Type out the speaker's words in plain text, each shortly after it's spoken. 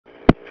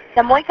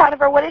Des Moines,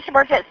 Conover, what is your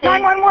emergency?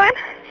 911.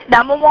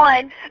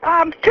 911.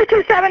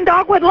 227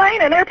 Dogwood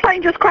Lane. An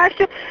airplane just crashed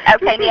it.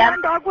 Okay,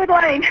 ma'am. Dogwood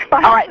Lane. My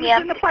All right, husband's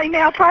ma'am. in the plane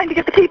now trying to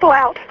get the people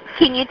out.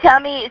 Can you tell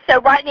me,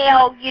 so right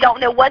now you don't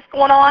know what's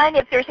going on,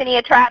 if there's any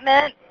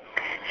entrapment?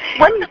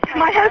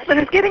 My husband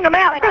is getting them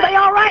out. Are they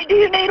all right? Do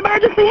you need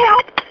emergency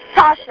help?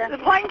 Tasha. The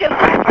plane just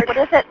crashed. What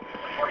is it?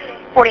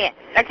 48.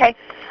 Okay.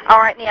 All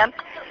right, ma'am.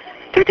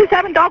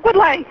 227 Dogwood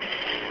Lane.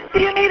 Do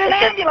you need an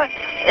ambulance?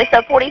 It's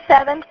a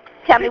 47.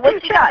 Tell me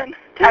what you got.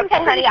 227.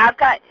 Okay, honey, I've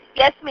got,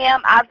 yes,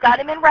 ma'am, I've got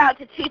him en route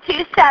to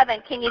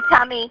 227. Can you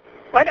tell me?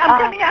 Wait, I'm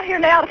coming out here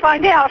now to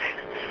find out.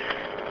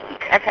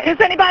 Okay. Is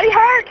anybody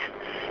hurt?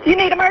 Do you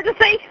need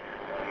emergency?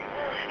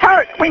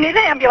 Hurt. We need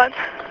an ambulance.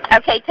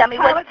 Okay, tell me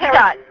what you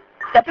got.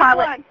 The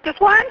pilot. Just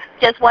one?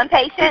 Just one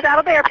patient? He's out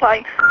of the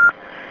airplane.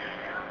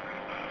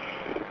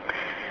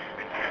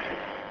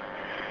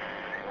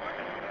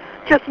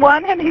 Just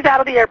one, and he's out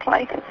of the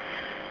airplane.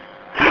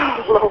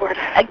 Oh, Lord.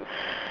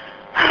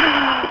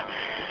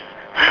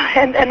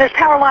 And there's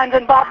power lines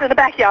involved in the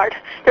backyard.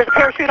 There's a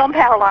parachute on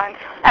power lines.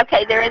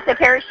 Okay, there is a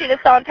parachute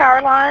that's on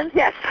power lines?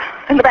 Yes,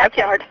 in the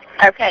backyard.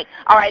 Okay.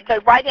 All right,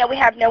 but right now we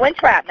have no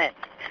entrapment.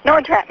 No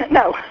entrapment,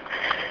 no.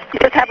 You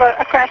just have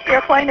a crashed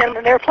airplane and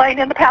an airplane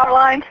in the power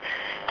lines,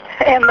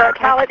 and the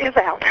pilot is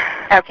out.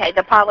 Okay,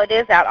 the pilot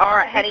is out. All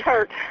right, honey. He's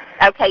hurt.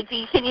 Okay,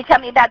 can you tell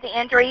me about the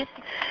injuries?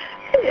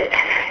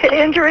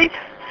 Injuries?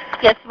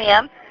 Yes,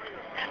 ma'am.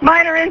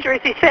 Minor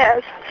injuries, he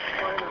says.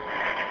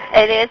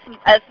 It is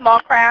a small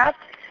craft?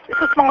 It's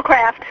a small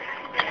craft.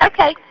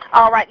 Okay.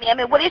 All right, ma'am.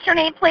 And what is your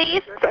name,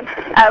 please?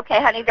 Okay,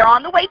 honey. They're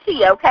on the way to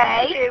you,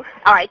 okay? Thank you.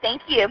 All right,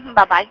 thank you.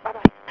 Bye-bye.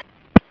 Bye-bye.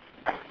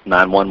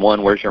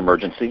 911, where's your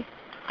emergency?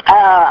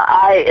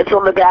 It's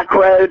on the back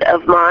road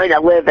of mine. I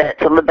live at,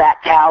 it's on the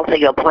back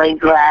housing. A plane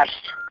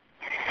crashed.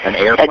 An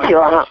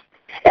airplane?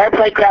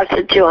 Airplane crashed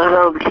into a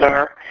home,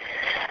 sir.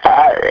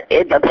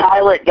 The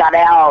pilot got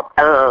out.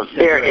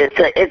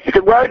 It's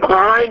the road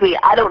behind me.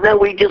 I don't know.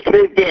 We just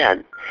moved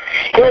in.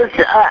 His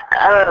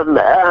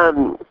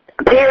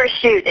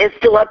parachute is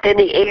still up in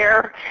the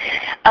air.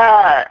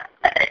 I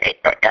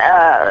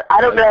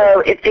don't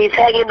know if he's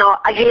hanging on.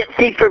 I can't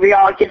see from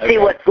y'all. I can see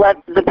what's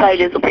left of the plane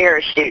is a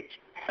parachute.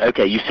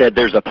 Okay, you said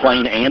there's a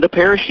plane and a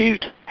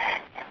parachute?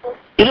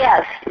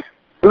 Yes.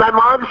 My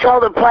mom saw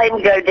the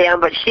plane go down,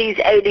 but she's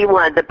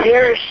 81. The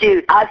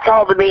parachute, I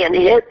saw the man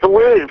hit the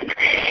roof,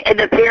 and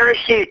the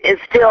parachute is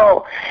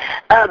still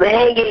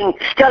hanging,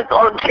 stuck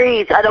on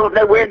trees. I don't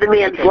know where the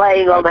man's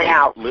laying on the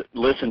house.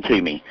 Listen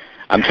to me.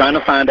 I'm trying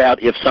to find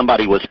out if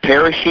somebody was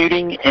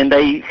parachuting and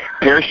they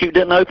parachute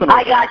didn't open. Or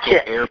I got you.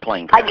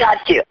 Airplane. I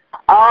got you.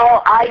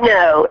 All I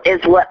know is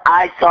what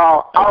I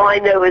saw. All I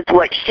know is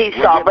what she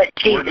saw. But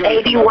she's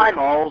 81.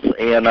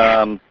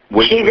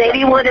 She's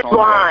 81 and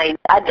blind.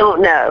 I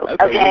don't know.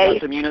 Okay. We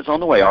got some units on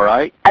the way. All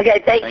right.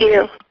 Okay. Thank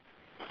you.